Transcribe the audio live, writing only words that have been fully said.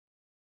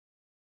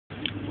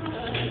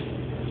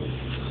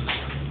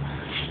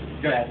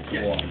That's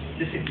one.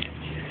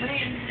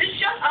 Just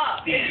shut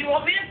up. If you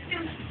want me to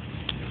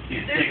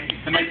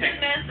Somebody send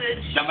a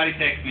message, Somebody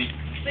text me.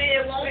 see,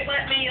 it won't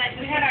let me, like,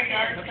 we had our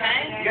yard,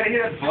 okay? You gotta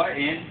hit a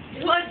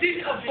button. Let's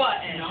do a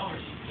button.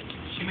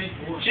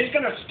 She's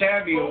gonna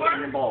stab you in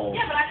your balls.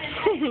 Yeah, but I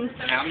didn't.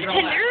 I'm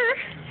gonna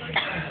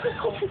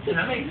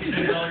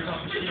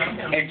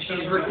And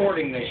she's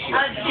recording this shit.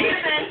 I'm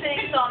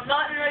doing so I'm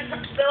not really,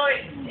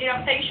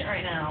 patient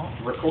right now.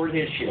 Record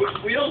his shit.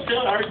 We don't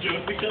tell our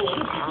jokes, we tell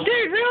other people.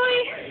 Dude,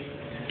 really?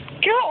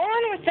 Go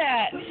on with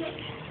that.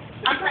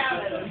 I'm proud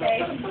of it, okay?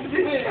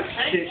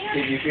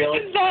 Did you feel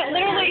it? That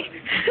literally.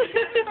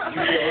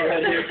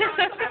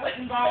 I went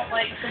and bought,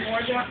 like, some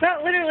more junk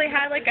That literally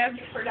had like a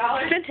for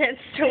 $1.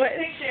 sentence to it.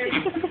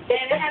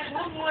 And it has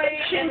one boy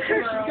and a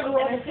girl,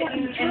 and it's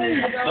sitting in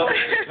the girl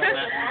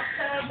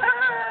bathtub.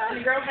 And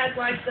the girl has,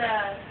 like,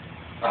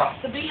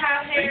 the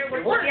beehive hair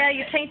with Yeah,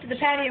 you tainted the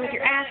patio with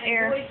your ass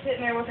hair. the boy sitting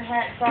there with a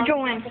hat You're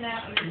going.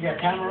 out and You got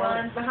camera on?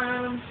 runs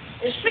behind him.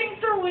 It's pink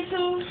through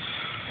whistle.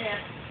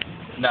 Yeah.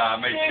 Nah, I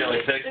made Shelly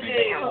text me. A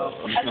female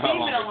one.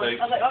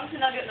 I was like, obviously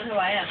not getting who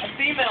I am. A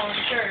female, I'm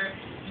sure.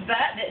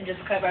 That didn't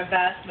just cover a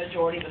vast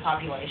majority of the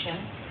population.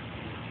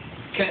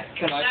 Can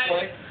I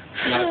play?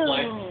 Can I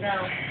play? No.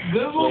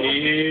 Google.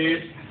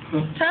 Please.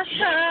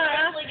 Tasha.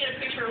 Definitely get a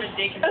picture of a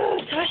dick.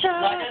 Oh, Tasha.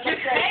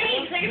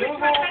 Hey, take a picture of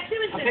my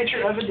tattoo. A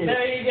picture of a dick.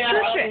 There you go.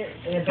 Push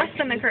it. My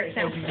stomach hurts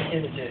now.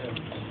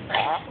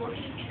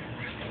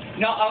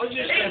 No, I was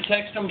just gonna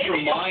text him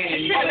from mine and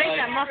you Should said make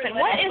that muffin.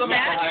 What is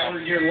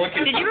that? you're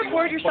looking. Did you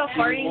record yourself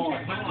farting?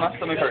 My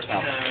stomach hurts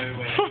now.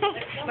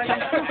 Like,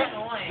 that's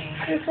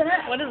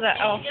annoying. What is that?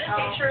 Oh. Get a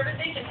picture of a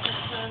dick and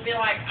just be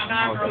like, I'm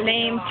not really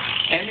Name.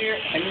 And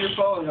your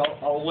phone.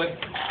 I'll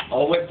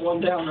whip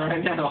one down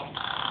right now.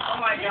 Oh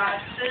my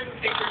gosh, send him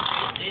a picture of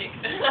your dick.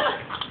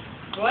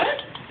 What?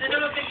 Send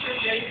him a picture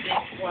of your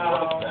dick.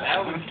 Wow.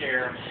 That was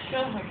scary.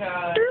 Oh my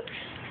god.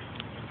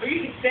 Or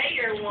you can say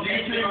you're a woman.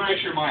 You can take a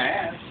picture of my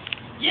ass.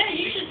 Yeah,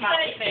 you should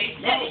say,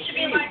 yeah, you should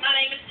be like, my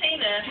name is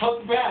Tina.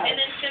 Come back. And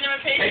then send him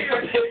a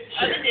picture of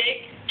the dick.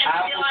 And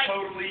I be will like,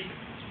 totally.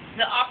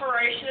 the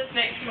operation is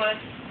next month.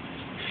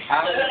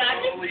 I So will that I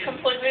can totally.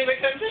 completely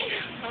become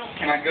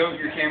Can I go with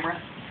your camera?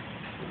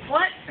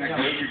 What? Can I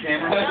go with your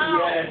camera?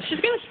 No.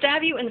 She's gonna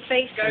stab you in the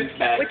face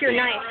with your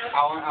knife.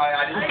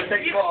 I just want to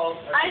take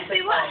calls. I see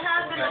what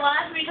happened the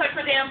last time you took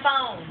the damn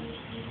phone.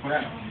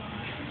 What happened?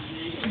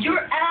 Your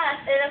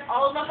ass ate up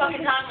all of my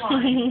fucking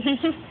timeline.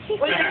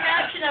 With the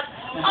caption of,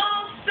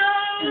 oh, so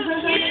cute.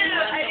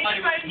 I need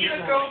to find you a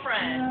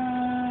girlfriend.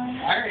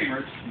 I already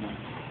heard.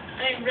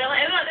 I mean, really?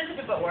 I don't know, this is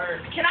a good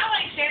word. Can I,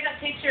 like, share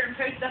that picture and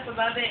post stuff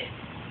above it?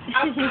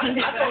 I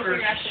told her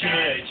she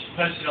should. Just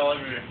post it all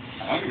over there.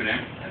 I'm good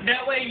now.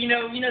 That way, you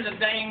know the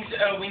things,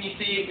 when you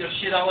see it, you'll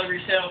shit all over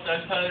yourself,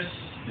 those posts.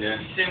 Yeah.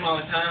 You see them all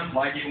the time.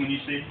 Like it when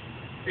you see.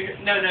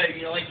 No,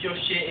 you know, like you'll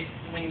shit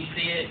when you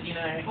see it, you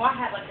know. Well,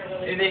 I had, like, a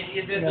really... And then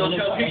they'll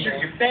show a picture of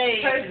your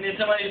face, and then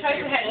somebody will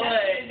see your butt.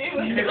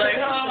 And you're like,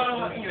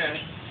 oh, you know.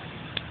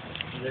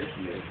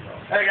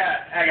 I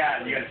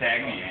got, you gotta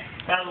tag me in.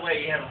 By the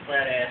way, you have a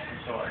flat ass,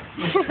 I'm sorry.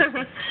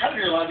 I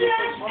realized it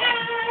was fun.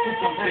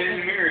 I'm sitting in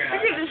the mirror and I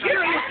could just hear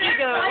your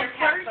ego. Like,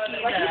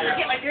 you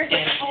forget, like, there's,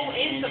 like, a whole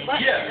inch of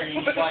butt. Yeah,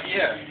 it's like,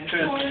 yeah,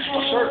 because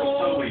my shirt was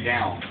totally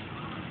down.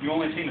 You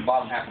only seen the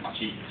bottom half of my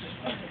cheeks.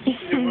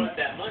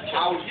 That much.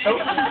 I was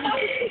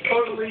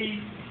totally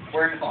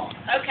wearing a thong.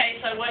 Okay,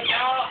 so what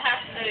y'all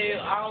have to do,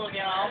 all of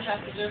y'all have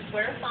to just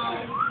wear a thong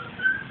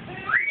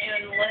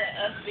and let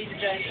us be the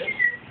judges.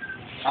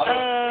 I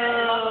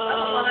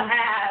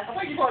I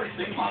think you've already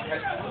seen my picture.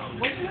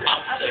 think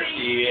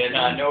Yeah,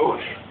 I know.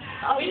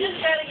 we just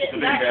gotta get The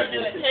big back bad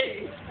into it boy.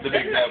 too. The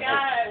big There's bad a boy.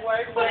 guy at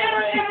work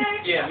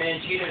that, Yeah, man,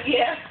 cheetah.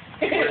 yeah.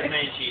 Where's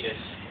man cheetahs?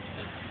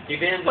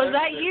 Was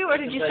that you, or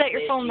did you set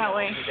your phone that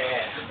way?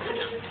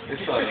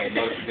 It's a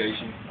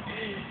notification.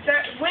 So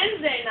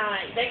Wednesday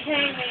night, they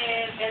came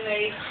in and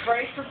they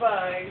sprayed for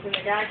bugs, and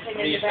the guy came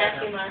in to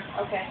vacuum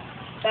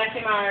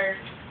our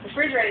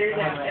refrigerators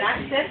out, and I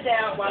stepped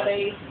out while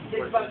they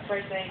did the bug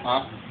spray thing.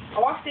 Huh? I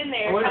walked in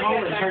there. I went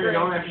home and turned it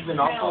on after it's been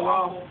off for a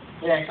while.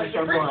 Yeah, Like actually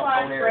the started going first off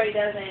line on spray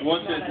there. doesn't.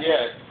 Once it,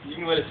 yeah, you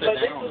can let it sit But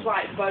this down. was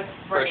like bug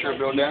spray. Pressure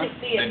like, build you down,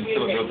 could see it then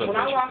still builds up when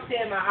I pressure. walked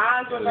in, my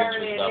eyes were So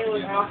eventually burning. stop It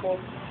was again. awful.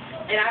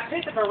 And I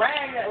picked up a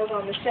rag that was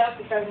on the shelf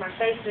because my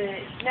face in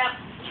it. Now,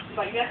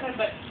 like nothing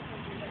but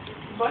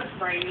bug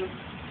spray. It was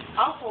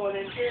awful. And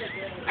then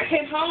I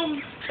came home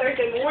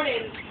Thursday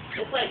morning.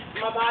 It's like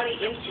my body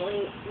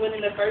instantly went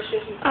into first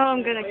shift. Oh,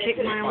 I'm gonna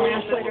kick my own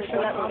ass later for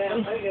that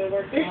muffin.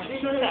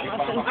 That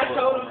muffin. I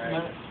told him.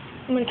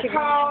 I'm gonna I kick my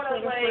called, ass I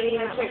was later for like,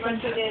 eating I that checked my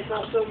muffin. kid, it's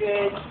not so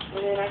good.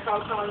 And then I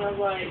called Colin, I was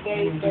like,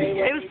 Dave,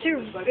 It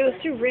was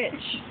too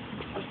rich.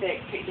 I'm sick.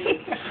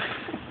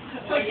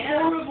 It's like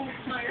horrible.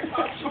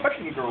 It's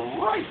fucking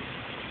great.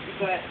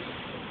 But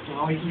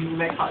Oh, you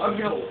make I'm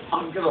gonna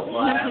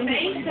laugh.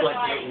 He's like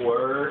at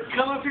work.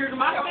 Come up here to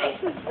my My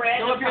face is red.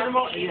 Come up here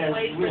tomorrow. Yeah, Yeah,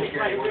 like really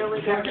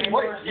stand in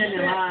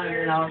line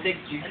and I'll fix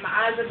you. And my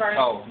eyes are burning.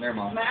 Oh, never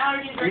mind. My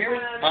allergies are Here?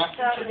 burning. Huh?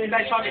 So You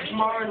guys talking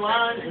tomorrow in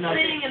line and I'll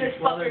Sitting in this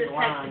fucker just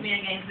texted me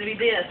again, because if he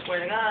did, I swear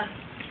to God.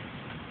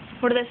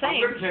 What are they I'm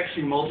saying? gonna text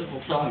you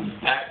multiple times,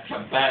 back to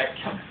back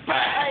to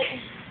back.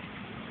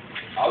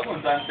 I was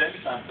going to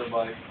time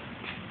somebody.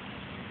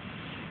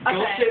 Go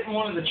Okay. sit in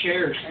one of the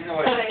chairs. Okay,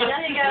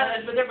 nothing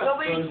goes.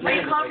 Well, we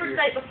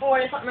conversate before,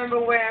 I just don't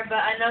remember where, but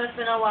I know it's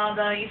been a while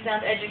though. You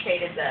sound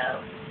educated though.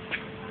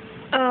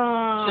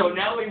 So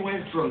now we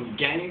went from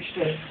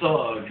gangsta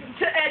thug.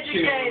 To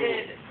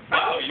educated.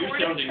 Wow, you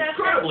sound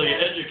incredibly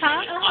educated. Huh?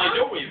 I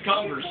know we've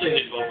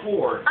conversated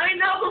before. I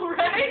know,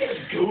 right?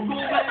 Just Google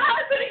that.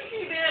 I think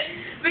he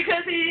did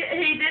because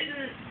he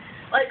didn't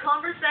like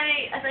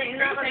conversate. I think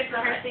not like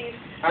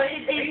but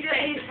he's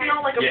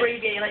still like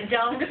abbreviated. Like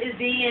don't is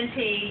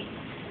DNT,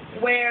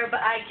 where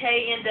but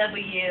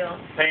IKNW.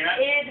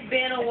 It's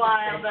been a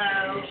while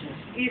though.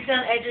 You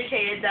sound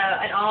educated though,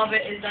 and all of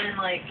it is done in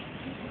like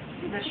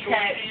the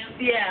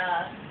text.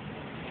 Yeah.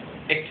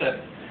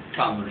 Except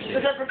conversation.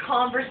 Except for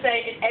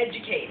conversate and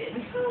educated.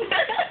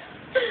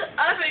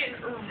 I mean,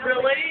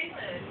 really?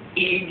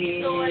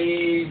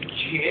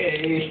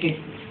 EDJ.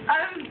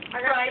 I'm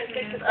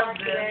frightened of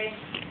this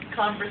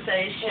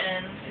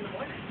conversation.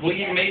 Well,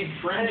 you made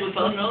friends with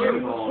another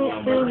wrong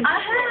number. I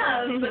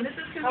have, but this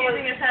is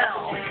confusing as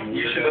hell.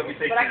 You should let me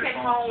take But I your came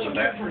phone. home. I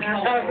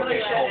really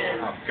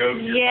shouldn't. Go to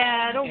your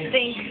Yeah, I don't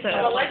think so.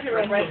 Now.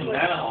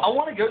 I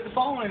want to go to the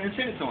phone and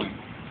send it to him.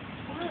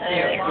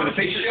 Yeah, With a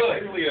picture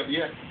clearly of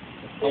yeah.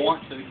 I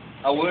want to.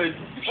 I would.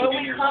 If she Well,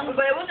 didn't hear.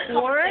 but it wasn't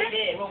Or,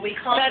 conversated. Well, we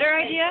better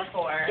idea?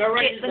 before.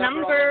 Get the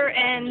number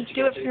and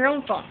do it from your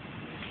own phone.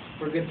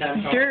 For a good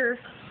time. Sure.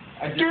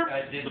 I did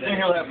But that. then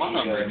he'll have my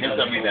number and he'll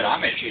tell me that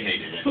I'm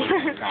educated in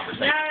the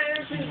conversation. No,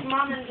 since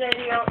Mom and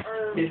JD are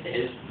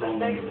His phone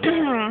number.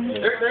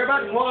 They're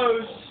about to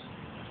close.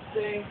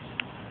 doing.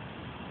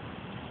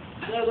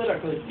 No, they're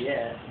not closed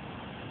yet.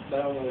 But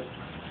I don't know.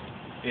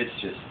 It's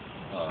just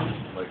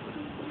liquid.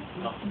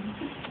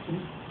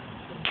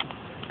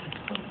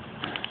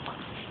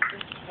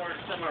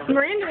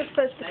 Miranda was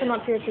supposed to come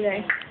up here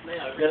today.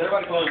 Yeah, they're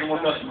about to close. No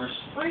more customers.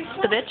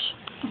 The bitch.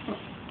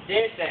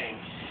 Dead thing.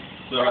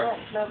 Sorry.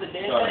 No, the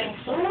dead Sorry. thing.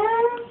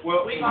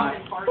 Well, Yeah.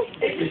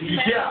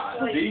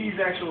 these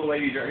actual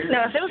ladies right here.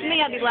 No, if it was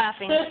me, I'd be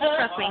laughing.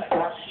 Trust me.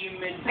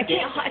 I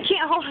can't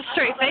hold a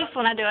straight face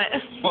when I do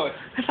it. What?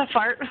 If I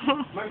fart.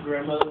 My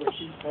grandmother, when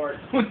she farted.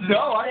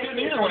 No, I didn't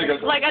either want to go.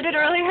 Like I did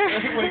earlier.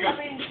 I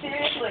mean,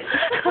 seriously.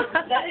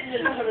 That didn't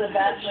just cover the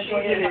vast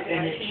majority of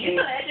the You're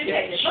not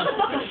educated.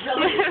 Motherfucker's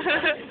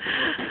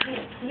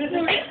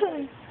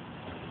really.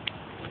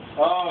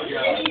 Oh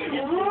yeah. I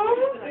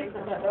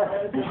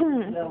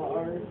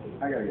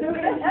gotta get.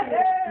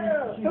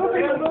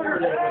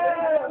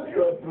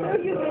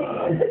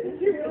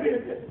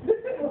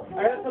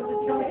 I got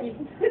something chunky.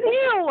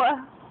 Ew.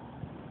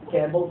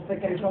 Campbell's thick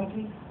and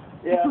chunky?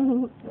 Yeah.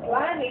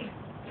 Blimey.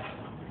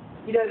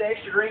 You know the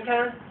extra green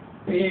kind?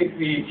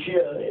 Beefy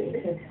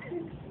chili.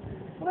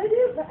 Well, they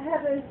do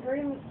have those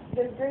green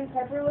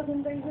pepper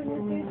looking things in your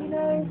food, you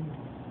know,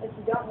 that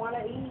you don't want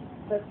to eat,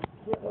 but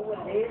you don't know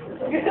what it is.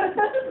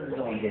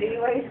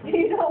 Anyway,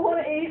 you don't want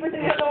to eat, but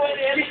you don't know what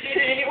it is. You eat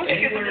it anyway.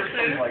 Anywhere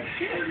from like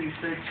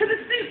 36. To the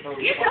soup.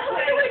 You know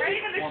what?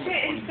 Even the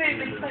shit in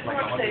soup is like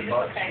more soup. It's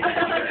okay.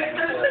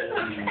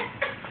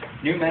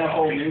 New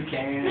manifold, new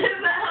can. Is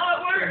that how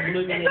it works?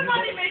 If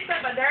somebody makes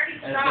up a dirty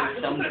stock,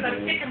 just put some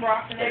chicken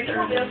broth in there, you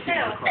won't be able to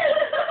tell.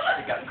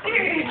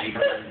 Serious.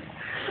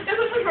 Is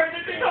this the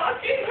person you're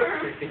talking or?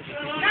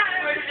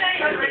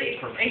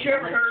 Ain't you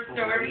ever heard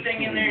throw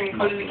everything in there,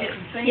 including the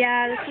kitchen sink?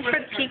 Yeah, this is for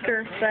the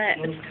peakers,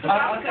 but it's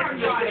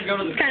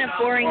kind of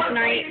boring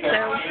tonight,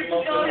 so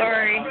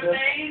sorry.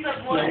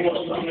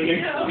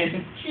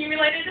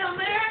 Accumulated down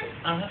there?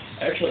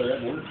 Actually, that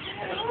works.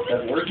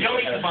 That works. You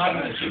only get 5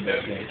 minutes of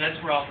those days. That's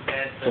where all the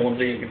bad The stuff. ones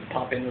that you can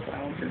pop in the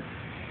silencer.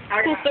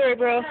 Cool story,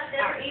 bro.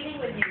 They're eating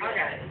with you.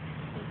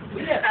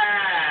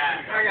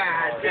 I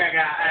got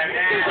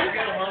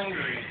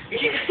hungry.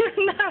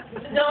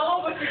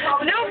 No, but you're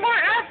talking No more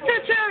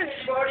aftertoast.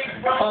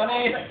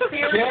 Honey,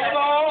 please.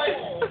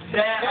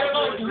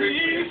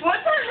 What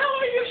the hell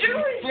are you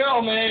doing?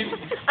 Kill me.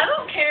 I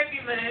don't care if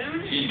you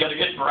move. He's gonna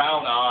get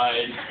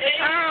brown-eyed.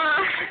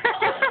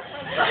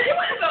 He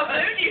wasn't gonna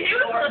move you. He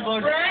was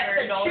gonna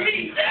spread the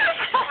cheese.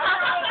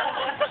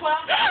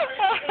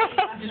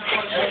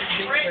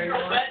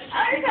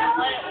 I know.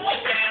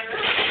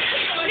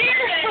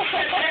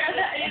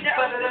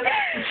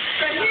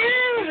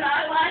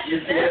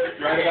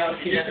 Right about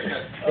here.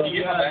 Did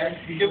you get my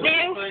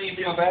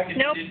bag?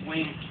 Nope.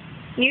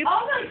 You?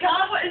 Oh my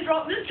God, what is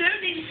wrong? This dude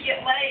needs to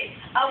get laid.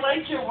 I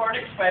liked your word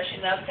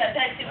expression though, because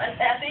I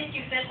think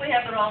you simply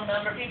have the wrong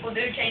number. People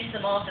do change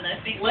them often.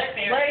 I speak with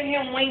fear. Let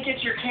him wink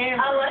at your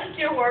camera. I liked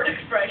your word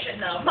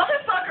expression though.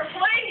 Motherfucker,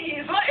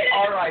 please. What is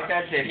All right,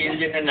 that's it. He's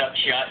getting a nut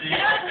shot.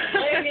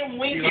 Let him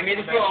wink. Give me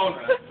the phone.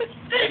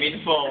 Give me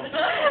the phone.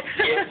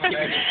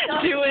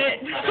 Do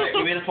it.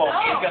 Give me the phone.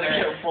 You gotta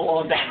get a full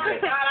on down. Oh my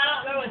God, I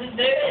don't know what to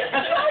do.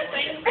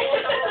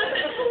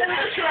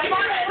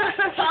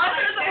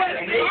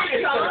 And then you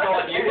can put it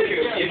on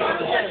YouTube. You know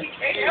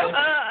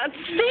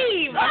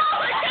Steve. Oh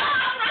my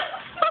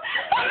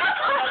God.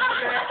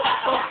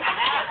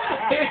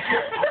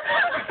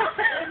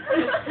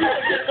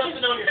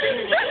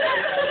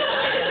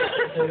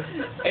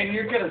 And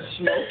you're gonna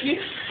smoke it?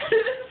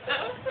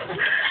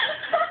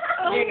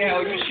 You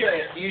know,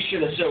 you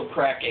should have so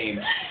crack aim.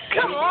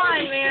 Come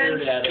on, man.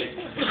 Stared at it.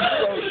 So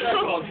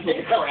strong for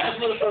the crack. Well, I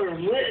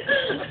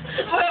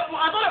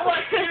thought it was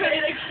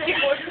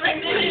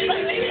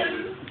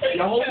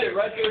You hold it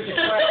right there at the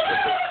crack.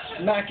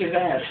 Smack his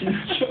ass.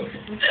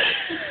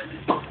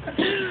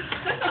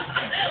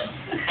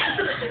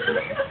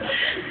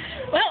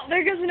 Well,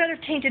 there goes another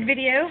tainted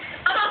video.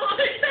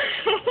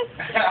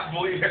 I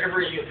believe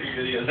every YouTube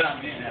video that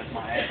I'm in has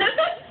my ass.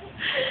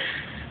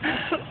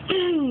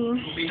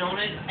 We'll be known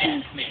as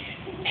Ass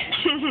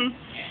Man.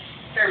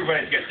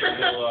 Everybody's got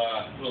their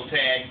little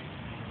tag.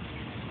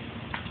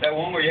 That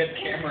one where you had the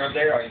camera up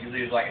there, I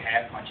usually was like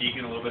half my cheek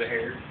and a little bit of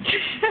hair.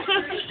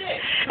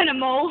 And a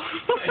mole.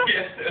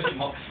 Yes, there's a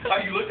mole. Oh,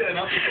 you looked at it and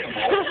I'm thinking a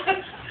mole?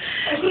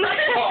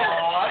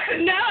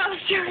 No, I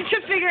was trying to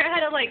figure out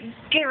how to like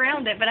get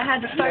around it, but I had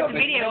to start the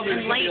video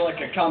There's late.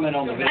 like a comment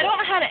on the video. I don't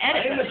know how to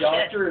edit I'm a this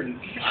doctor and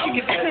I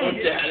get that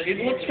looked at.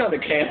 It looks kind of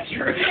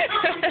cancerous.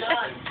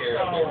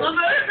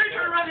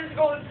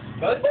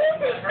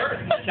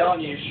 I'm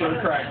telling you, you should have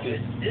cracked it.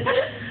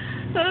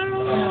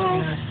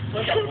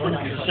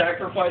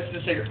 Sacrifice the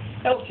cigarette.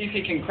 Hell, see if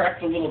you can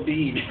crack the little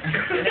bead.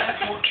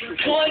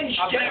 Plunge,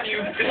 damn you,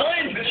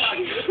 plunge!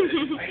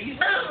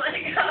 Oh my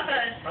God.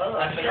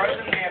 I'm surprised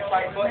they have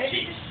 5 butt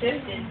cheeks.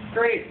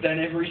 Great, then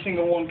every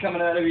single one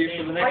coming out of you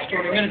for the next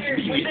 20 minutes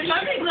will be There's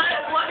nothing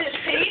like what his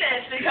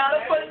penis. They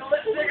gotta put the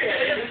lipstick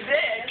in his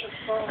dick.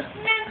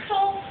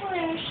 Mental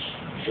flesh.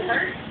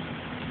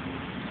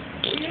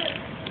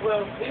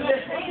 Well, If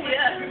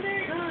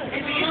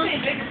you say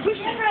big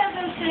push it around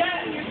those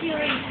things, you're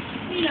feeling,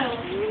 you know,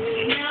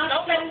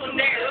 don't mess with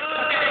there.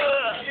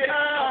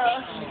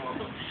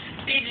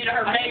 Feed you to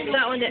her baby.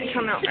 That one didn't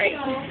come out right.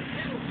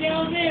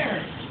 down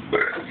there.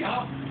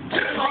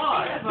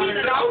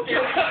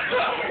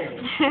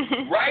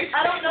 Right?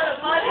 I don't know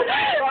if I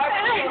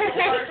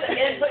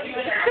and put you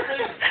in a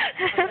suit.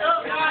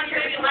 Oh God, you're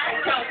making my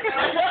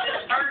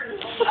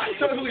I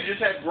totally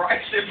just had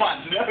rice in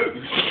my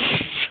nose.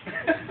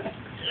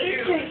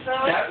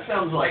 That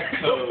sounds like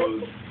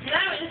code. No,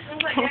 it just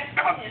sounds like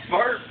I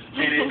burped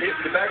and it hit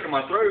the back of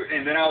my throat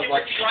and then I was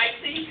like,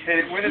 and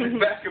it went in the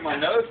back of my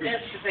nose.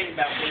 That's the thing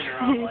about winter.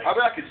 I'm like, I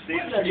bet I could see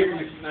it.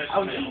 I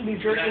was eating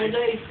beef jerky one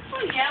day.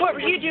 What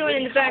were you doing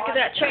in the back of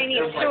that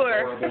Chinese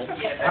store?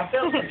 I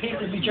felt the piece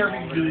of beef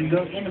jerky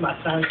go into my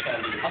sinus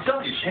cavity. I'm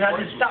telling you, And I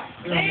just stopped.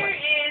 And I'm There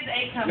like,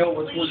 is a No,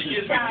 what's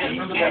complete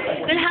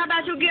worse Then how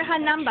about you get her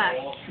number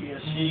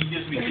she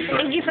gives me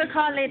and give her a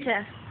call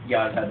later?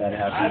 Yeah, I've had that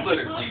I happen.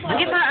 literally,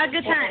 Give her a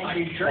good time.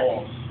 and it just,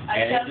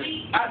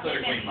 I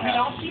literally cleaned my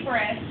house.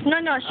 No,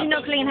 she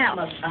no clean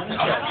house.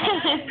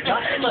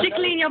 She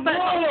clean your butt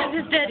because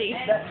it's dirty.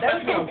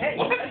 That's okay.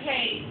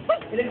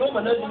 It didn't go in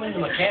my nose, it went into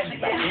my cavity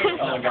back here.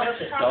 Oh my God.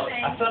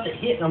 I felt it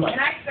hit, and I'm like,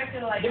 And I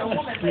expected like I'm a gonna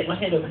woman, split but my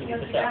head open she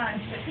and was get a this guy.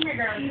 out. She said, "Come here,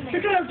 girl."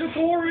 You're gonna have to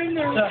pour in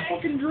there, So,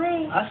 fucking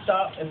drill. I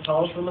stopped and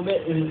paused for a little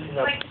bit, and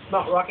I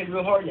smelled rocking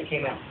real hard, and it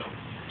came out.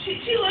 She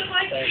looked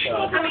like, Thank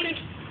I God. mean,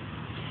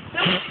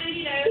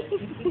 you know,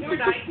 you were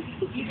nice.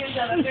 You can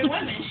tell that they're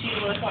women. She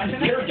looks like a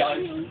man. You're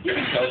done. You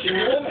can tell she's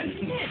a woman.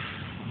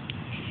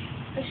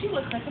 But she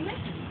looks like a man.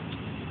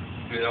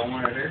 You don't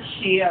want her there?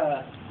 She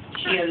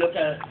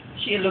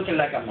looking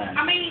like a man.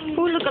 I mean,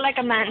 Who look like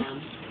a man?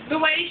 the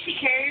way she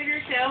carried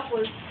herself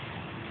was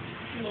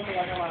looking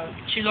like a man.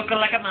 she looking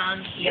like a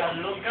man.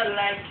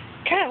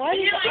 God, why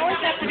does it always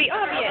have to be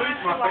obvious?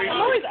 I'm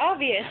always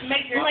obvious.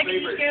 Make her like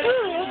you scared.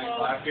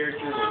 My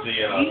character was the,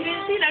 You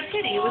didn't see that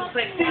titty. It was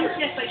like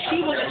just like she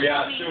was a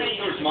yeah, chubby so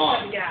was face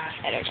mom. guy.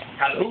 I don't know.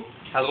 Hello?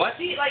 Hello what?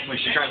 She like Was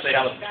she trying to say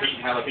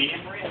jalapeno?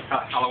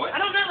 Hello what? I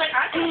don't know, like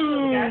I thought she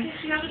was a guy.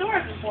 She had the door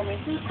open for me.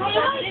 She was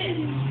probably did.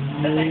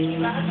 But then she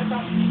got her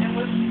thought and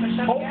was a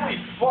chubby guy. Holy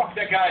fuck,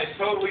 that guy is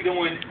totally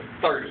doing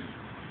 30.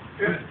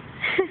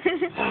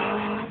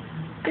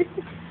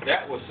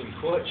 That was some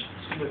clutch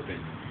slipping.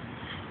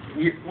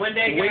 One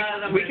day,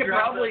 guys, I'm We gonna could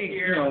drive probably, up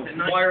here with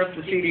a wire up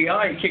the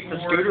CDI and kick the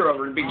scooter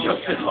over and be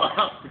just as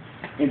loud.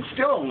 And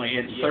still only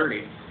hit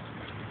 30.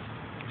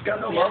 It's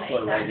got no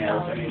muffler right now.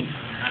 I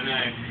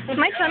know.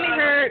 My tummy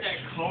hurts.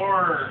 That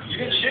car. You've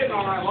been shitting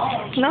all night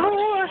long. No,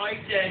 I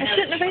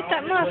shouldn't have ate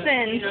that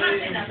muffin.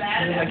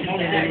 Like, you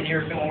wanted it in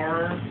your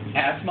car.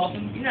 Ass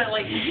muffin? You know,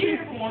 like, if you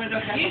ever wanted to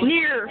have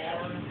Near.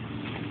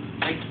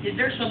 like, is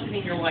there something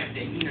in your life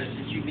that, you know,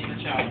 since you've been a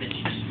child that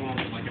you just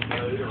wanted, like a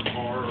boat or a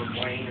car or a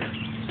plane or,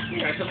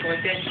 you know, something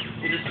like that?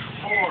 Well, this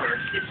car,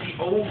 it's the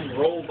old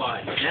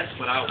robot, and that's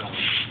what I want.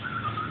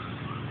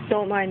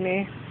 Don't mind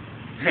me.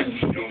 Don't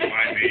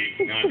mind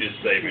me. I'm just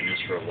saving this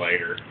for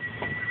later.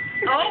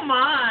 Oh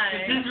my.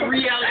 This is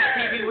reality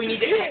TV. We need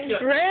to catch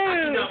up.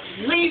 Rude. No,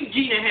 leave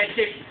Gina head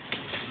tips.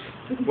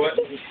 What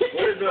does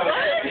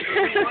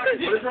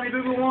Honey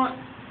Boo Boo want?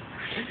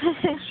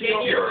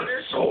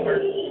 Your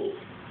soul.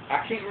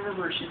 I can't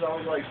remember. She's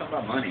always like something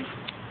about money.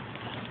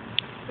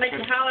 Make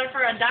you holler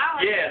for $1.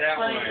 Yeah, that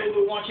one.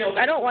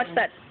 I don't watch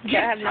that. I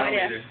have no I don't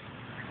idea.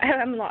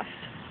 either. I'm lost.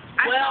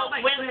 Well,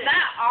 when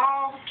that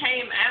all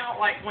came out,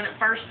 like when it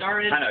first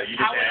started, I know, you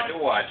just had to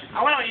watch it.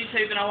 I went on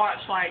YouTube and I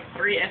watched like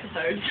 3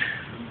 episodes.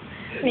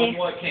 Me.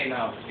 What came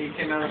out? He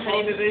came out of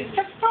Honey Boo Boo.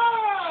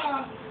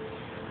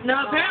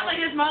 No, apparently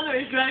his mother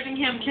is dragging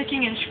him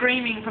kicking and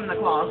screaming from the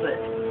closet.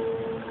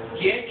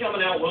 He ain't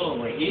coming out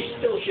willingly. He's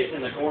still shitting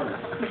in the corner.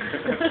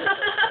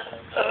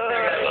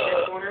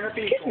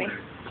 Excuse me.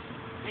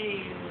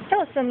 That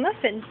was some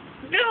muffin.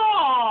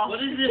 No! What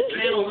is this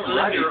channel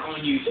under on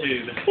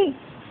YouTube?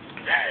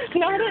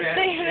 No, I didn't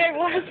say there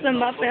was some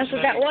muffin. I said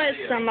that was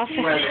some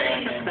muffin.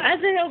 I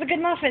said it was a good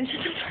muffin.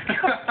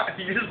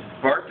 You just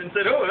barked and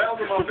said, "Oh, that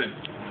was a muffin."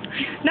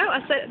 No,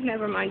 I said,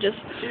 never mind. Just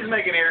She's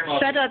making air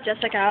muffins. shut up,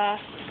 Jessica.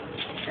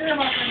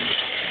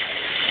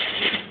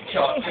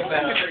 Talk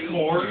about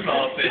corn Can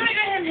muffins. I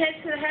go ahead and head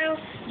to the house?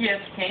 Yes,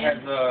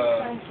 can.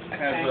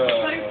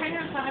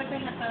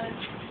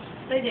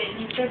 They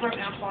didn't. They broke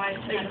down twice.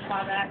 They had to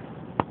fly back.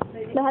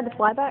 They had to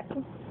fly back.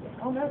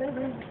 Oh no, they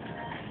didn't.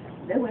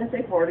 They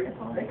Wednesday party.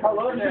 I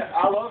love that.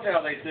 I loved how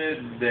they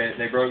said that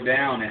they broke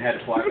down and had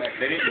to fly back.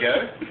 They didn't go.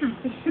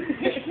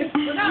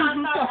 Well, no, I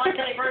thought like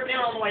they broke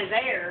down on the way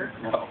there.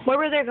 No.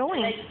 Where were they And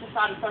going? they just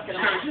decided to fuck it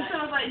up.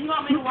 So I was like, you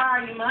want me to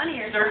wire you money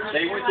or something?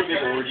 They went to a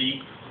big orgy.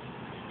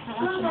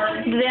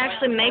 Did they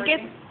actually make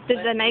it?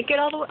 Did they make it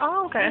all the way?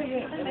 Oh,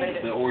 okay.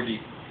 The orgy.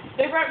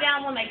 They broke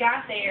down when they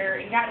got there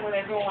and got to where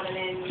they're going, and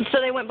then.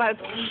 So they went by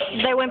bike?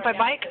 They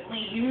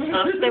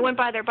went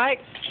by their bike?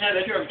 No,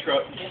 they drove a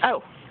truck.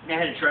 Oh. They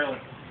had a trailer.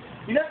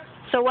 You know,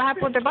 So what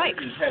happened with their bike?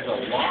 it has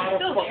a lot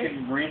of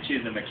fucking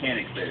wrenches and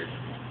mechanics there.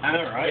 I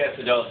know, right? Yes,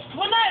 it does.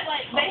 Well, no,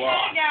 like they had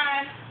a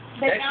guy.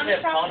 They found They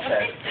his actually have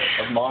contacts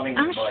of modding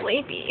I'm the bike.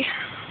 sleepy.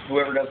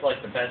 Whoever does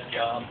like the best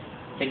job,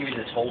 they give you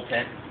this whole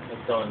tent.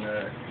 It's on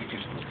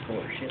YouTube. It's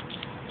cool as shit.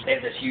 They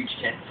have this huge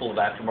tent full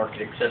of aftermarket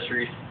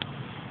accessories.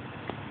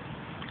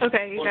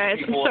 Okay, you guys,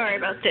 I'm People sorry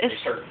in there, about this. They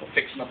start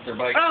fixing up their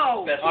bike.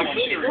 Oh, Best Oh, one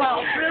you should shit.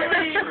 have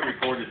really?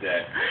 recorded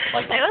that.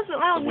 Like, It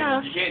wasn't loud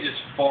enough. You can't just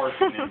fart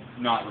and then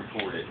not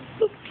record it.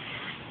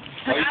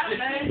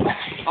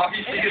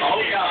 Obviously, it's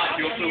all God.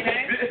 You'll feel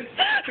like this.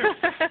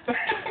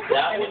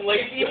 that one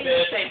leads to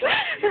bed.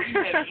 If you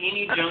have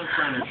any junk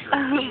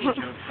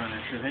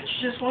furniture that you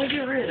just want to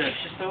get rid of,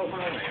 just throw it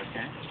my way,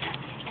 okay?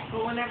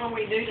 But whenever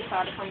we do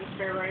decide to come to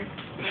spare room,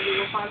 maybe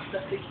we'll find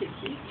stuff we could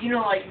keep. You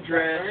know, like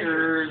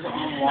dressers,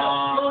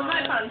 Well, we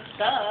might find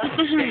stuff.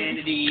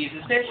 vanities,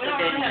 especially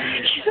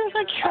vanities. You look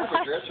like I you're have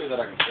a dresser that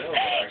I can sell.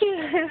 but I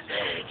can't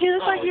sell it. you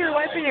look like you were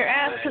wiping your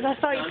ass because I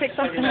saw you pick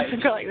something up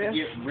and go like this.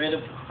 Get rid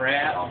of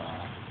crap,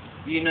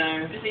 you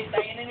know. Is he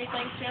saying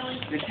anything, Shelly?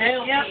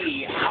 Tell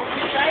me.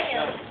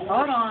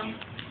 hold on.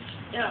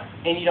 Yeah.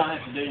 And you don't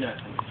have to do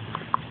nothing.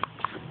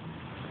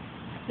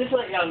 Just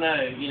let y'all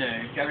know, you know,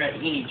 if y'all got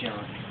any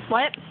junk.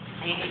 What?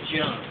 Any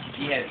junk.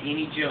 If you have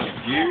any junk.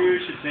 You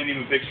should send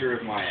him a picture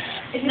of my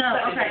ass. No,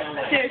 okay,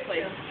 seriously.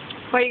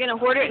 Are you going to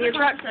hoard it in your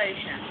truck?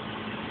 Conversation.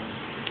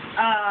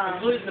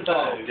 Including the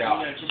boat. You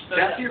know, just throw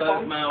That's that your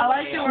boat phone? my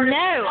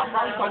No.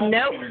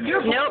 Nope.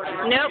 Nope.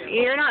 Nope.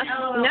 You're not.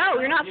 No,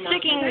 you're not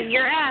sticking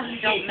your ass.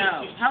 Don't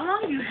know. How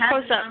long have you had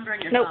Close the up. number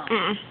in your Nope.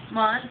 phone?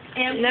 Month?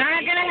 And Not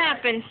gonna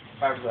happen.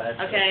 Fiberglass.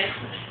 Okay.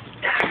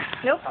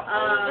 Nope.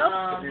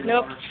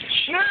 Nope.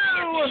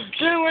 No,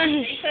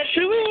 doing.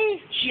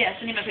 Yes,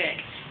 I need my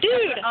pick.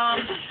 Dude. How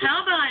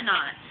about I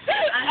not?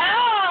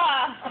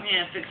 Ah.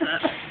 Yeah, fix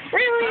that.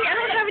 Really? I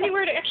don't have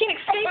anywhere to. I can't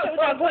escape it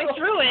without going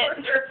through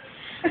it.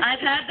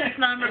 I've had this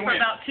number for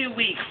about 2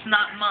 weeks,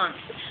 not months.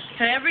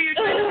 However, you're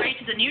trying to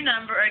reach the new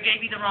number, I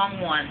gave you the wrong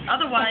one.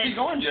 Otherwise, Keep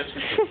going, Jessica.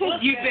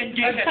 you've been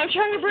doing I'm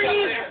trying to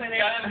breathe.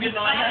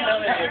 Bah.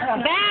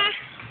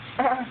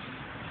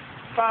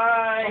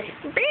 Bye.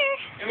 Bah.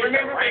 And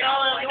remember, when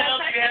all else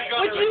you have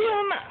gone Would you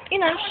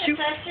shoot?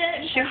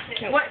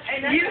 Shoot. What?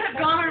 You have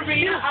gone to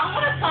read. I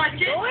want to touch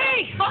it.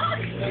 Wait.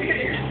 Fuck.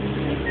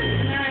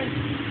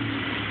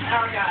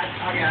 Oh God.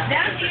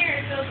 Down here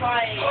it feels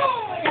like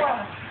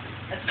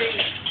a sea.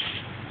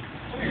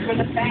 Where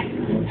the fat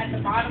at the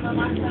bottom of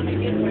my stomach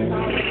is where it's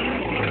all.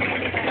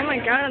 Oh my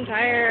God, I'm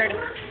tired.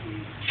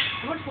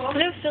 I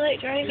don't feel like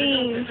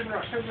driving.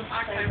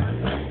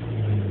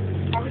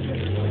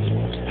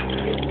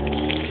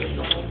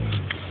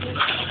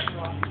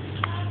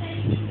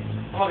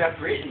 Oh, I got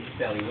Brittany's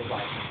belly was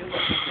like, it was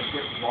like just a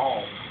brick wall.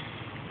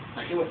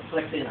 Like it was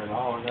flexing at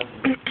all or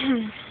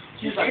nothing.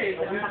 She was like,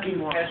 are we fucking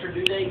past her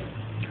due date?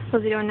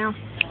 What's he doing now?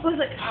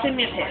 Send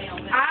me a pic.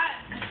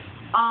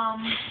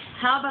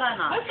 How about I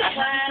not? I've had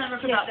this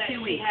number for about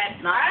 2 weeks.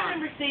 Not I months.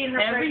 remember seeing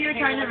her. Every you're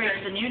trying to reach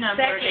the new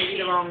number, I gave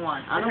you the wrong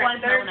one. Otherwise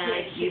known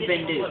as you've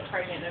been duped.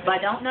 But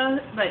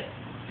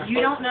you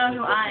don't know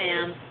who I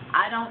am.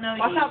 I don't know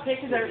I you. saw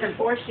pictures of her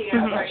before she got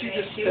Why don't you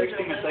just text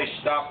him and say,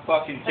 stop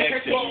fucking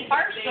texting? Well,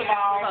 first of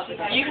all,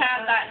 you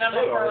had that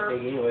number for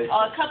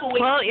A couple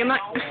weeks Well, you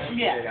might.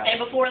 Yeah. And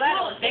before that,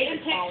 it was they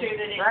David's can text phone. her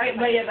that it Right,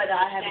 but yeah, but I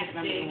texted, haven't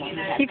remembered you one.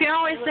 know. You can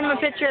always send him a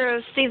picture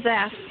of Steve's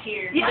ass.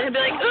 Here. And he'll be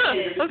like,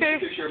 ugh,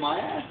 okay. Picture of my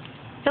ass.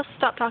 He'll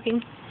stop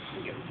talking.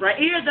 Right,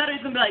 either that or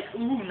he's gonna be like,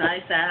 ooh,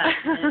 nice ass.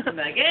 And it's gonna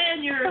be like,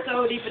 and you're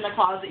so deep in the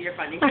closet, you're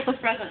finding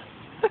Christmas presents.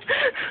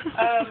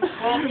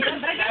 Well, you know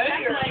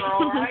you're a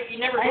girl, right? You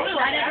never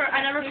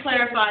I never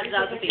clarified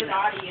that was a female.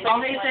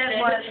 All he said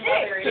was,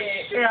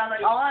 yeah,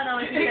 like, all I know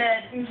is he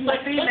said,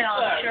 like, female,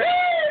 I'm sure.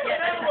 Yeah,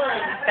 that's the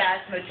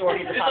vast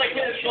majority of the It's like in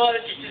a population. flood,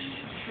 you just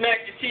smack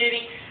your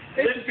titty,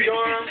 lift your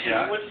arm,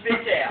 Yeah. and one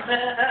spits out.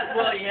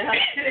 Well, yeah.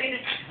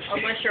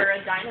 Unless you're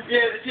a dinosaur.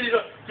 Yeah, the titty's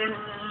like,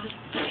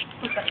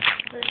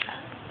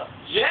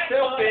 Jack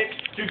Self-fix.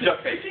 Do duck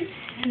facing.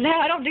 No,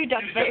 I don't do duck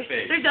Do face. duck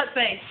face. There's duck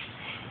face.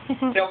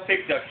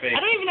 Self-fix duck face. I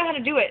don't even know how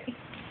to do it.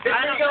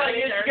 I don't know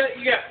either.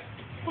 you got.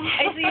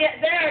 I see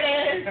it. There it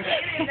is.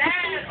 Either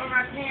that or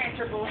my parents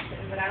are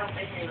bullshitting, but I don't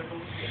think they were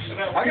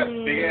bullshitting. I got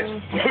big ass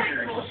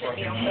booger.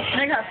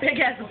 I got a big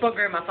ass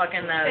booger in my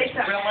fucking nose.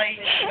 Really?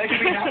 They can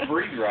be not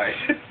breathe right.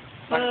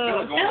 I can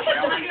feel it going It looks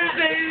around. like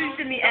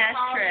spooge in the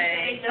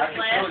ashtray. I can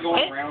feel it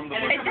going around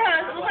the It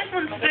does. It looks like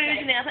some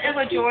spooge in the ashtray. It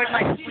looks like George,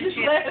 like, when she...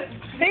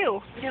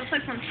 Ew. It looks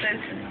like some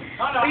spooge.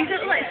 Or you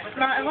said like,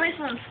 it looks like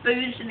some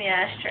spooge in the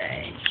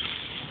ashtray.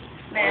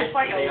 Man, it's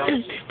like...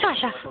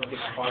 Tasha.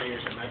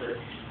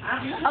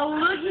 Oh,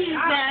 look who's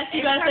nasty.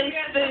 You gotta say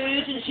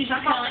spooge, and she's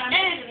just kind of like,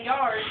 in the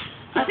yard.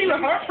 I see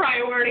where her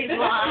priorities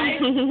lie.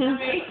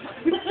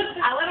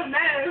 I let them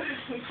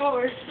know, of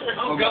course.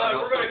 Oh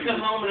God, we're gonna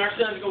come home and our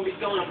son's gonna be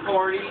throwing a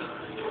party.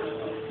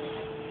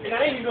 And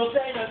I ain't even gonna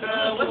say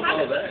nothing. What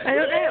time is it? I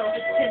don't know.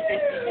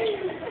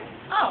 It's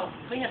 10:50. Oh,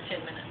 we have 10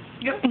 minutes.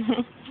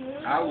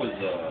 I was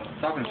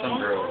talking to some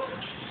girl.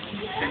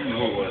 I can't remember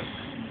who it was.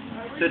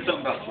 Said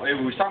something about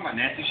we was talking about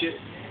nasty shit,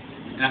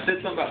 and I said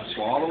something about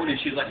swallowing, and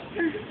she's like,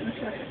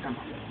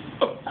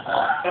 What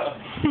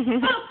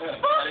the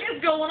fuck is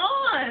going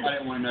on? I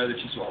didn't want to know that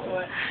she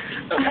swallowed.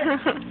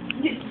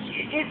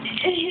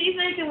 He's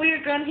making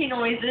weird grumpy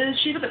noises.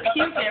 She's gonna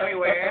puke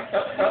everywhere. I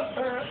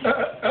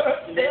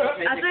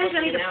think I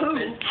need to poop.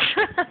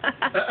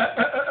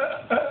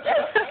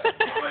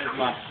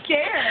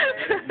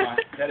 Scared.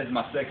 That is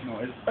my sex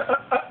noise.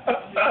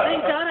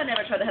 Thank God I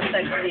never tried to have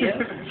sex with you.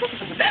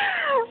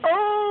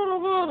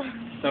 Oh.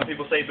 Some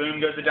people say boom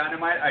goes the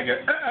dynamite. I go.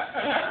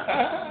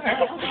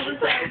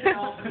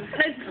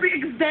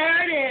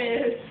 There it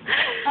is.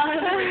 I'm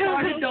a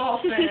retarded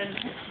dolphin.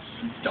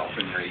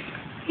 Dolphinry.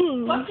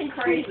 Fucking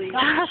crazy.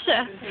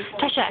 Tasha,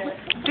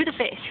 do the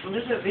face. Well,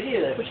 there's a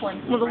video that. Which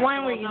one? Well, the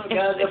one where you,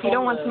 if you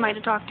don't want somebody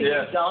to talk to you.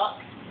 Yeah. Doc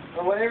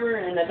or whatever,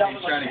 and the dog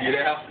He's was trying to get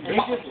out. And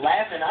he's just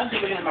laughing. I'm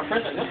just looking at my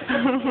present.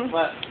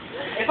 But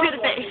if Do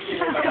the face.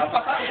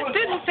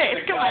 Do the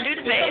face. Come on, do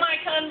the face. Somebody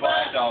comes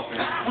Fly up. dolphin.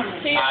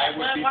 See, I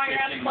would be while you're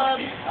at the pissing. club,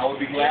 I would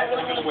be glad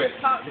I'm gonna whip.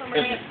 talk to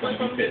somebody, Because it's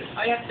gonna be pissed.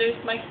 all you have to do is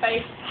make a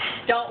face.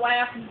 Don't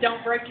laugh.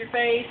 Don't break your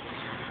face.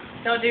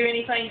 Don't do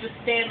anything. Just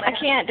stand there. I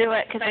can't do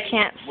it because I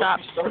can't stop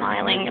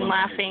smiling and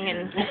laughing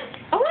and.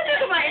 I want to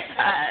do my.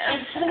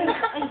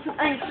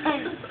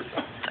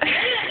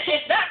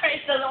 If that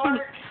face doesn't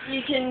work,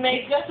 you can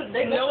make noise.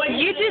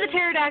 You do the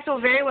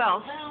pterodactyl very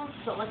well.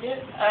 Something like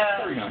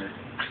that. 300.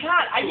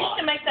 God, I used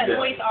to make that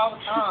noise all the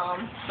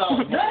time.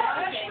 So.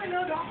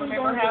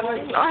 Remember how to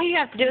do it? All you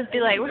have to do is be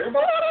like.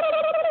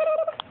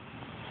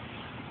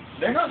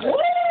 They're not.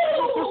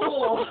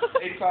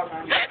 85,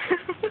 90.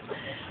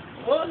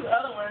 What was the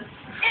other one?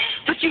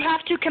 But you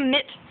have to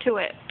commit to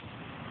it.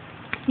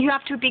 You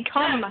have to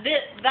become.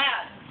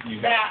 You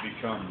have to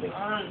become the.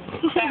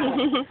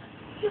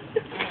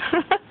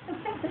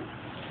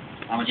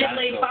 I'm a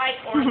Gently dinosaur. bite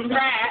or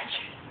scratch.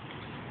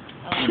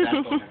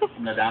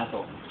 I'm a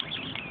dinosaur.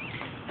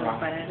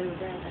 I'm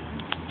a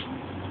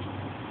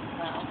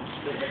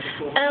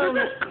dinosaur.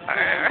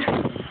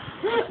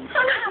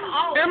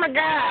 Oh my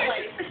God.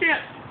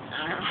 I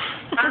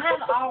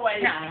have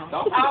always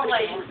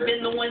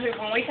been the one who,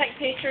 when we take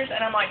pictures,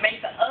 and I'm like,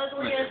 make the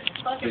ugliest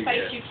fucking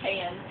face you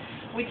can.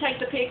 We take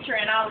the picture,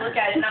 and I look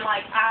at it, and I'm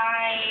like,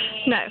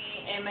 No.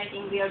 am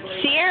making the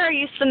ugliest. Sierra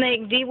used to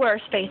make the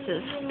worst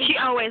faces. She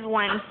always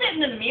won. I sit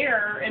in the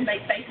mirror and make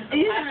faces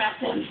and laugh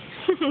at them.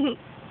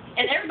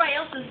 And everybody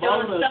else is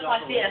doing stuff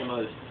like this.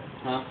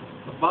 Huh?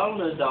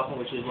 Bottlenose dolphin,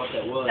 which is what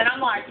that was. And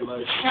I'm like, the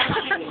most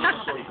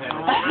 40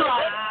 pounds.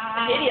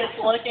 hideous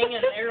looking,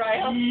 and everybody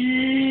else.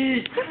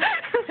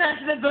 That's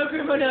the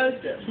booger my nose.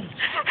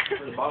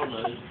 For the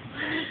bottlenose.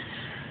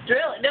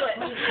 Drill it, do it.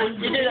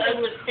 You do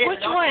the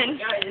Which one?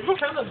 No,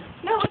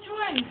 which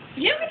one?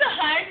 You get to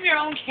hide from your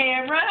own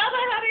camera. How the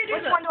hell do you do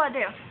Which that? one do I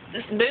do?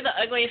 Just do the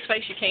ugliest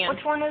face you can.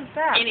 Which one is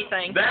that?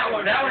 Anything. That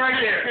one right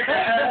there.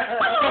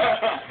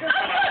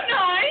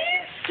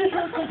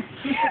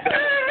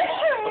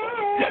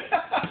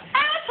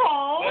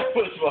 Asshole. That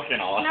was fucking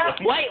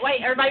awesome.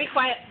 Wait, everybody be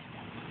quiet.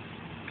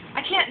 I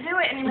I can't do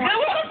it anymore.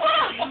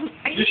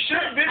 You should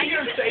have been I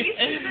here. used to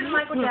do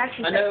Michael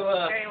Jackson I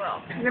know, very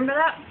well. Remember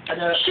that? I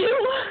know.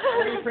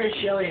 My friend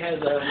Shelly has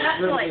a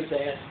really loose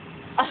ass.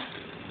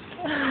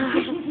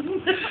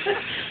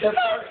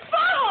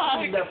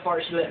 That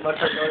part she let my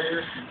turn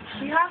earlier.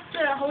 You have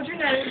to hold your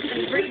nose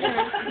and breathe in.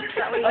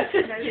 That way you get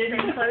your nose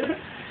staying closed.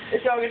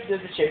 It's all good to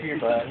do the shape of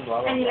your butt. And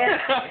blah, blah, And blah.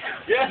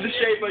 Yeah, the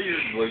shape of your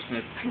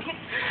looseness.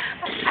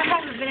 I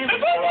haven't been able to.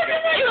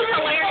 It was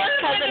hilarious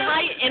because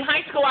in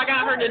high school I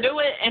got her to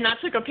do it, and I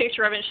took a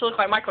picture of it, and she looked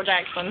like Michael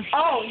Jackson.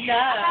 Oh, no.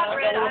 I had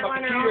red on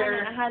my eyeliner computer.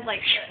 on, and I had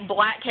like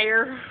Black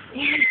hair,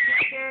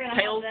 hair, and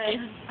pale I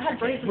skin. had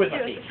braces With my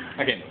too. teeth.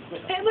 Okay.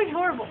 It looked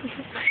horrible.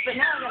 But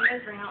now I got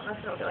nose ring out, and that's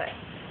what I'll do it.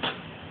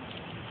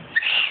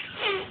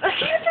 I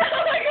can't do it.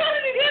 Oh my god,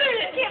 you did it!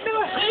 I can't do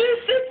it.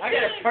 I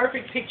got a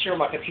perfect picture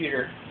on my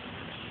computer.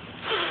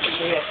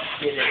 We have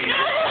to get it. I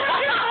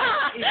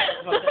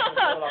can't do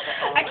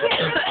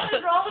it.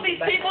 What's wrong with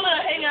these people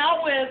that I hang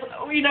out with,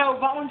 you know,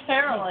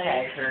 voluntarily?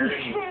 Tag her.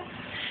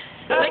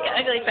 Make an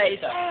ugly face.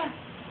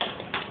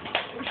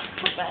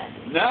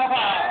 No.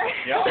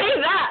 Yeah. See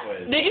that?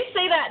 Did you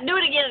see that? Do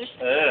it again.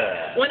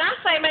 When I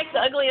say make the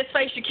ugliest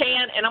face you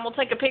can, and I'm gonna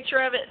take a picture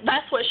of it,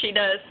 that's what she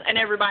does, and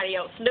everybody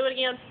else. Do it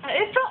again.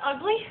 It's not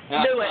ugly.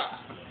 Do it.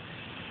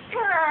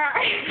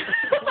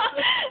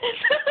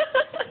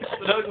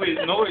 The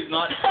ugliest noise,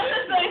 not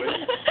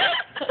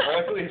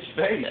ugliest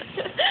face.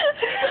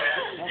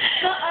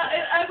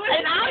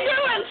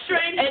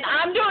 And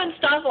I'm doing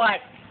stuff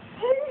like,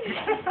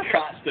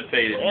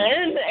 Constipated.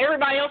 and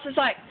everybody else is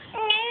like,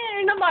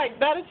 and I'm like,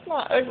 that is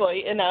not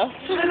ugly enough.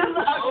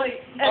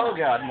 Oh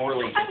God,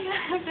 Morley. I've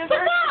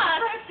never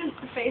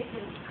practiced the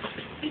faces.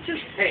 It's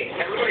just, hey,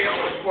 everybody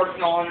else is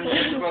working on it,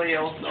 everybody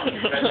else on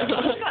it.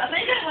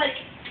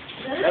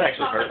 That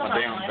actually hurt my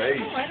damn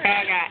face.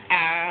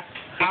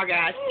 Oh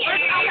God.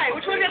 Okay,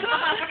 which one gets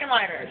my fucking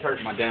lighter? It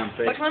hurt my damn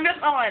face. Which one gets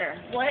my lighter?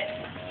 What?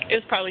 It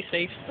was probably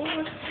Steve.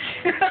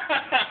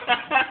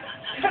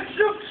 That's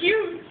so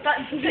cute.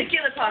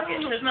 Tequila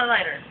pocket. Where's my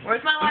lighter?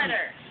 Where's my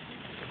lighter?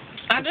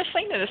 I just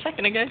seen it a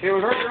second ago. It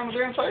was right there on the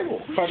damn table.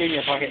 Probably in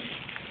your pocket.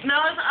 No,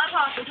 it's not my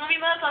pocket. Don't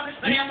give me my pocket.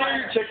 It's my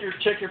lighter.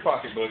 Check your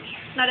pocketbook.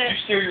 Not it. You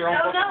steal your own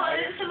No, fucking no,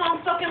 lighter. it's the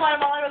wrong fucking lighter.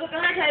 My lighter was up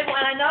on the table,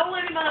 and I know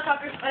when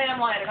motherfuckers I am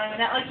lighter. I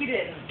mean, not like you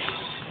didn't.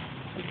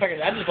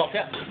 I just walked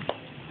out.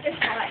 It's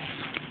fine.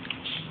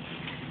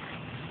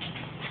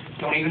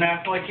 Don't even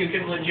act like you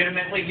can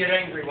legitimately get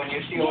angry when you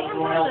steal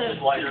everyone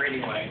else's lighter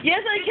anyway. Yes,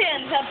 I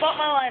can. I bought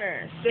my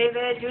lighter.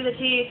 David, do the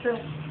teeth.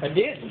 I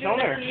did. It's on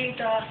there.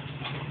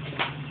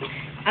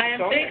 I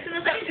am fixing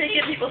this up to take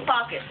in people's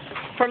pockets.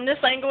 From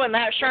this angle in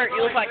that shirt,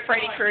 you look like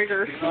Freddy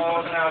Krueger. I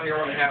wasn't out here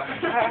when it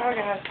happened.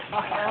 Oh,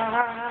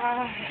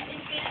 God.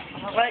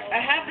 Like, I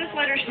have this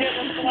lighter still.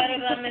 That's the lighter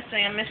that I'm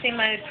missing. I'm missing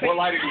my... What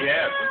lighter do you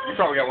have? You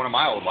probably got one of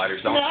my old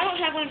lighters, don't No, you? I don't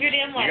have one of your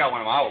damn You lighters. got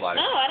one of my old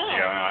lighters. No, I don't.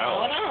 Yeah, I know.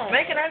 No, I don't.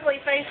 Make an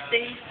ugly face,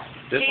 Steve.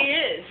 This He one?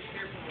 is.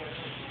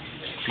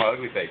 My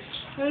ugly face.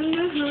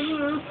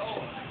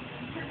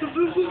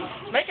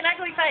 Make an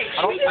ugly face.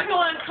 I don't- We just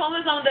go and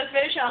comment on the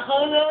fish.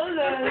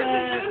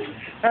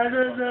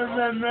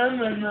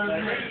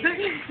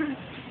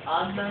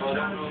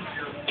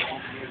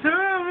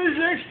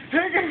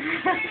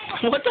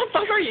 What the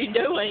fuck are you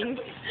doing?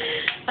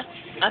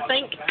 I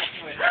think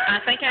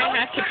I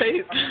have to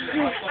poop.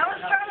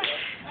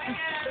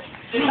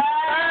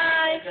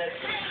 Bye.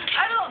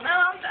 I don't know.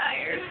 I'm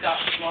tired. Stop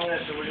slowing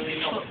it so we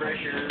release all the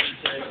pressure.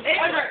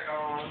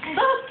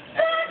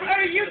 What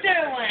are you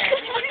doing?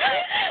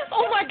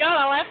 Oh my God!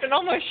 I laughed and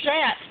almost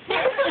shat.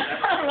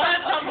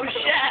 I almost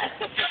shat.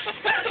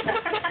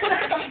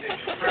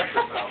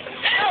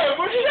 Oh,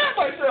 what did you have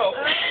myself?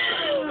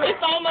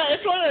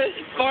 It's one of those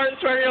farts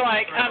where you're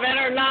like, I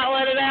better not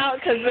let it out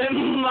because it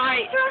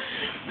might. I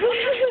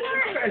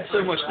had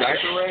so much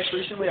diaper rash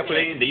recently. I put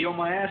A&D on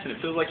my ass, and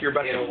it feels like you're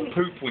about to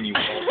poop when you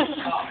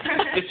walk.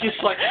 It's just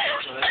like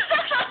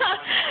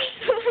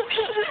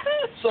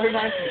so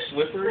nice and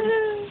slippery.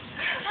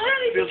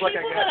 Feels like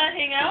I people got. that I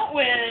hang out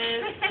with.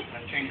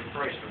 I changed the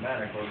price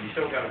dramatically. You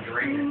still got to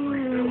drink it and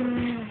refill it.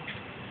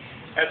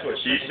 That's what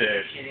she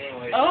said.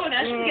 Oh,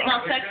 now she's getting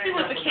all sexy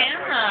with the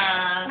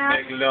camera.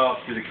 Make love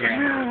to the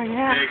camera.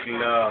 Make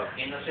love.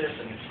 In the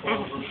system.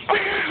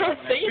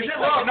 See, Make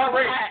love, not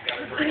rape.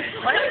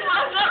 What is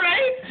love, not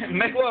rape?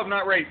 Make love,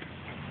 not rape.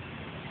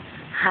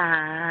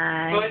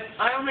 Hi. But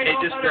I only It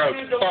know just how broke. to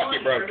use the Fuck, one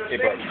it broke. for the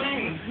It broke. same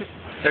thing.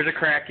 There's a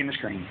crack in the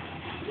screen.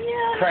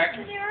 Yeah. Crack.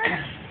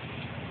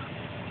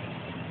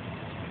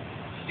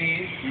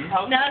 Steve,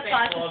 Now it's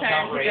Sasha's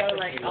turn to go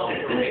like, oh.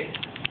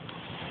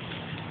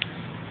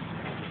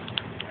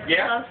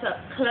 Yeah.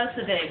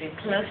 Closer, David.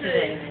 Closer,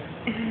 David.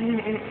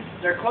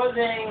 they're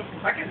closing.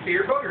 I can see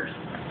your boogers.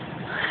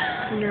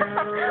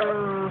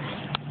 No.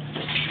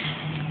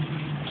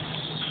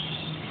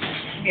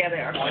 Yeah, they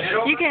are.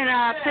 You can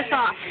piss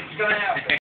off. It's gonna happen.